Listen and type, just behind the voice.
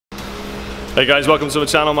Hey guys, welcome to the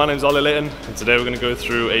channel. My name's Ollie Layton, and today we're going to go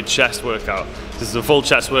through a chest workout. This is a full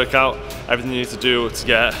chest workout, everything you need to do to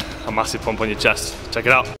get a massive pump on your chest. Check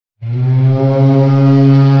it out.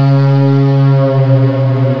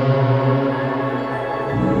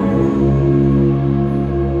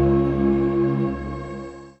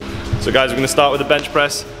 So guys, we're going to start with the bench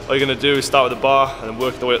press. All you're going to do is start with the bar and then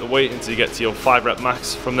work the way up the weight until you get to your 5 rep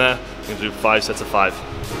max. From there, you're going to do 5 sets of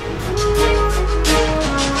 5.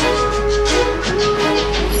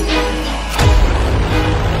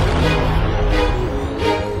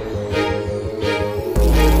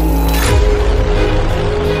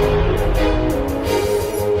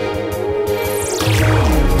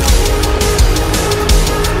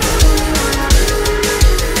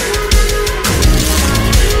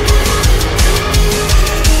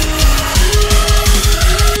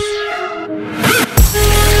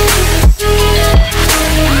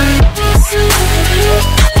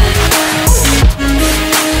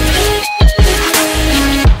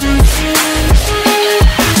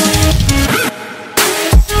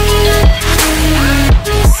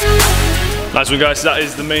 Nice one guys, so that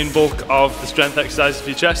is the main bulk of the strength exercises for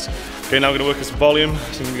your chest. Okay, now we're going to work on some volume.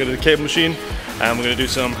 So we're going to go to the cable machine and we're going to do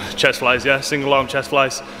some chest flies, yeah, single arm chest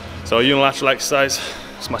flies. So a unilateral exercise,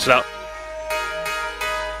 smash it out.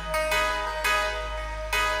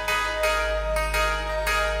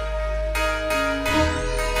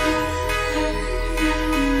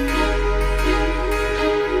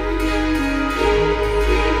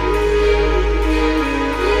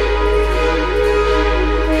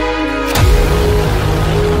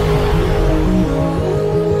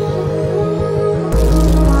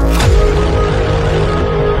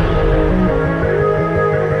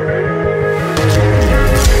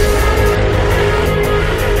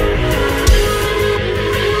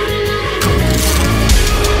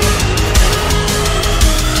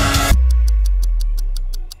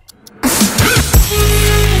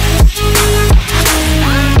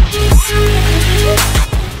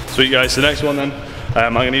 Sweet guys, the next one then,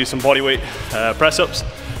 I'm going to use some bodyweight press-ups,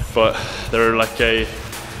 but they're like a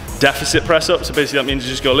deficit press-up, so basically that means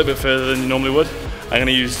you just go a little bit further than you normally would. I'm going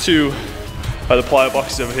to use 2 of the plyo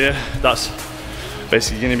boxes over here. That's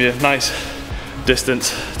basically going to be a nice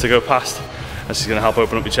distance to go past. That's just going to help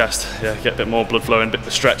open up your chest, yeah, get a bit more blood flowing, a bit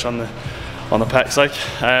of stretch on the pecs. Like,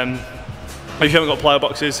 if you haven't got plyo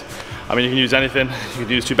boxes, I mean, you can use anything. You can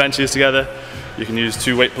use 2 benches together. You can use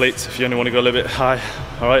 2 weight plates if you only want to go a little bit high.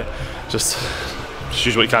 All right, just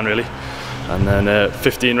use what you can really. And then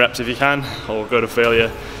 15 reps if you can, or go to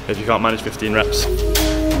failure if you can't manage 15 reps.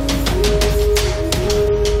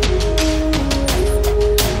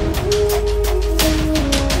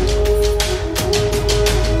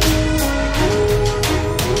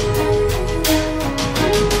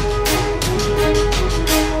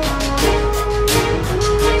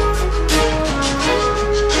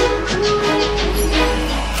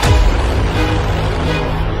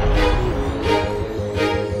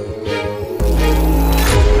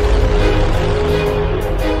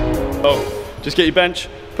 Just get your bench,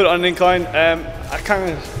 put it on an incline. I kind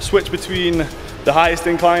of switch between the highest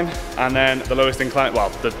incline and then the lowest incline. Well,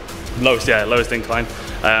 the lowest incline.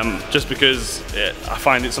 Just because I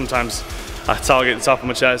find it sometimes I target the top of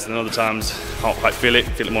my chest and other times I can't quite feel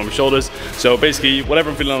it more on my shoulders. So basically,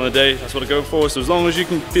 whatever I'm feeling on the day, that's what I go for. So as long as you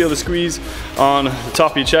can feel the squeeze on the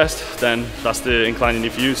top of your chest, then that's the incline you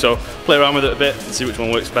need for you. So play around with it a bit and see which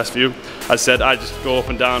one works best for you. As I said, I just go up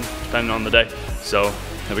and down depending on the day. So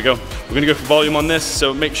there we go. We're going to go for volume on this,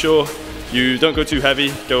 so make sure you don't go too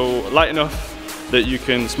heavy, go light enough that you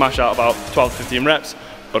can smash out about 12 to 15 reps,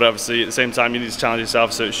 but obviously at the same time you need to challenge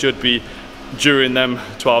yourself, so it should be during them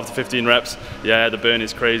 12 to 15 reps, yeah, the burn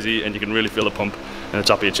is crazy and you can really feel the pump in the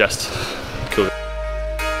top of your chest. Cool.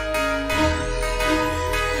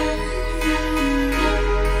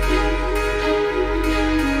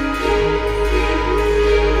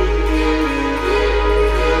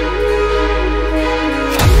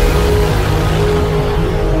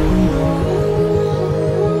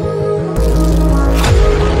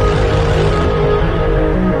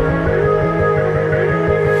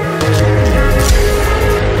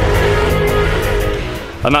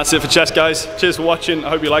 And that's it for chest guys. Cheers for watching, I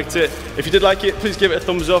hope you liked it. If you did like it, please give it a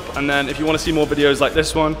thumbs up, and then if you want to see more videos like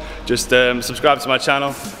this one, just subscribe to my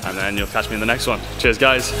channel and then you'll catch me in the next one. Cheers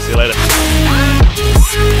guys, see you later.